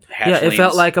the little hatchlings. Yeah, it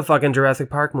felt like a fucking Jurassic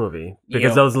Park movie. Because You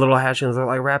know. those little hatchlings look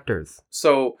like raptors.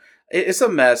 So, it's a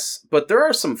mess, but there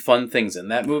are some fun things in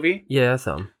that movie. Yeah,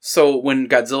 some. So, when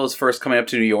Godzilla's first coming up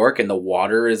to New York and the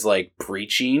water is like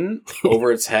breaching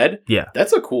over its head, Yeah.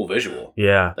 that's a cool visual.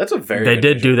 Yeah. That's a very They good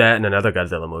did visual. do that in another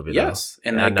Godzilla movie, Yes,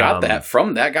 and I And, got that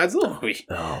from that Godzilla movie.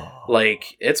 though. Oh.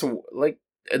 Like, it's like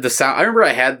the sound. I remember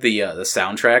I had the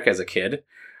soundtrack as a kid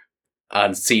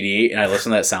on CD, and I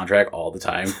listened to that soundtrack all the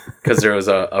time because there was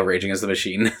a Rage Against the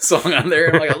Machine song on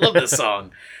there. I'm like, I love this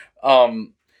song.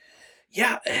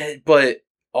 Yeah, but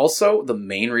also the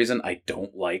main reason I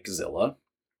don't like Zilla,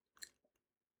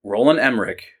 Roland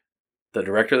Emmerich, the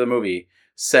director of the movie,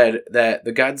 said that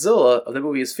the Godzilla of the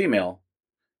movie is female,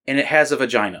 and it has a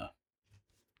vagina.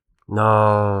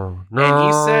 No. And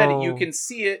he said you can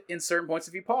see it in certain points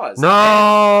if you pause.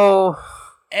 No.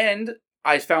 And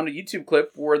I found a YouTube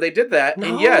clip where they did that,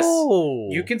 and yes,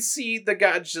 you can see the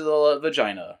Godzilla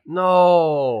vagina.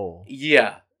 No.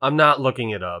 Yeah, I'm not looking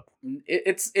it up.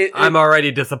 I'm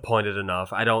already disappointed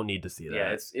enough. I don't need to see that.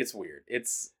 yeah, it's weird.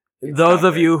 It's Those not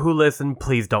of great. you who listen,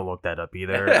 please don't look that up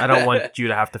either. I don't want you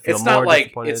to have to feel It's more not like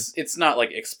disappointed. it's not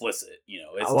like explicit, you know.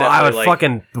 It's Well, I would definitely like,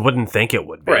 fucking wouldn't think it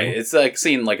would be. right. It's like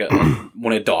seeing like a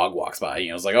when a dog walks by. You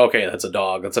know, it's like okay, that's a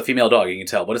dog. That's a female dog. You can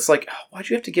tell, but it's like why'd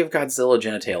you have to give Godzilla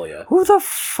genitalia? Who the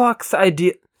fuck's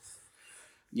idea?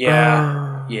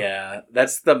 Yeah, yeah.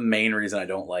 That's the main reason I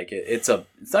don't like it. It's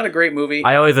not a great movie.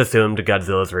 I always assumed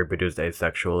Godzilla's reproduced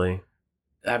asexually.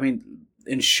 I mean,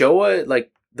 in Showa, like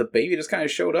the baby just kind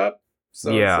of showed up.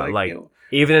 So Yeah, it's like, you know,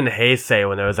 Even in Heisei,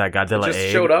 when there was that Godzilla just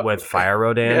egg showed up. with Fire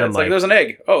Rodan, yeah, I'm it's like like, there's an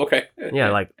egg. Oh, okay. yeah,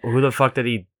 like who the fuck did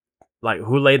he? Like,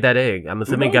 who laid that egg? I'm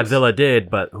assuming knows? Godzilla did,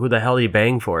 but who the hell he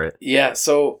bang for it? Yeah.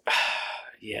 So,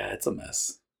 yeah, it's a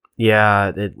mess.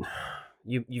 Yeah,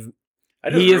 you've. I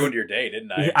just He is- ruined your day,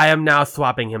 didn't I? I am now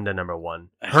swapping him to number 1.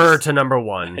 I Her just- to number I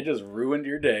 1. just ruined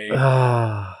your day.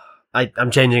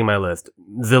 I'm changing my list.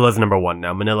 Zilla's number 1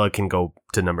 now. Manila can go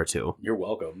to number 2. You're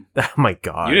welcome. Oh my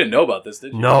god. You didn't know about this,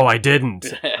 did you? No, I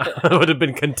didn't. I would have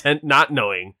been content not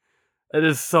knowing. It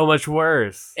is so much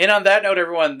worse. And on that note,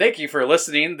 everyone, thank you for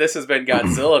listening. This has been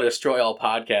Godzilla Destroy All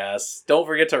Podcasts. Don't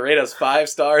forget to rate us 5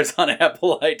 stars on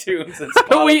Apple, iTunes, and How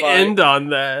do we Spotify. end on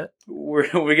that?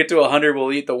 When we get to 100,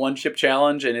 we'll eat the one chip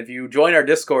challenge. And if you join our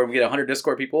Discord and we get 100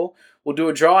 Discord people, we'll do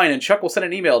a drawing, and Chuck will send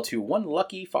an email to one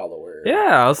lucky follower.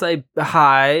 Yeah, I'll say,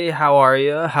 hi, how are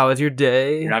you? How was your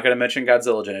day? You're not going to mention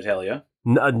Godzilla genitalia.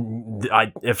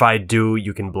 If I do,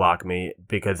 you can block me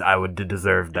because I would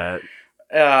deserve that.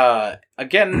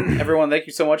 Again, everyone, thank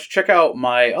you so much. Check out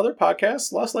my other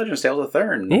podcast, Lost Legends Tales of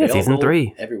Thurn. Yeah, season Available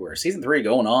 3. everywhere. Season 3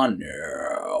 going on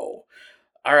now.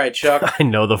 All right, Chuck, I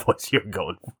know the voice you're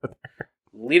going for.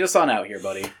 lead us on out here,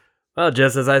 buddy. Well,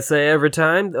 just as I say every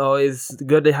time, always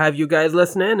good to have you guys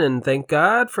listening, and thank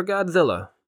God for Godzilla.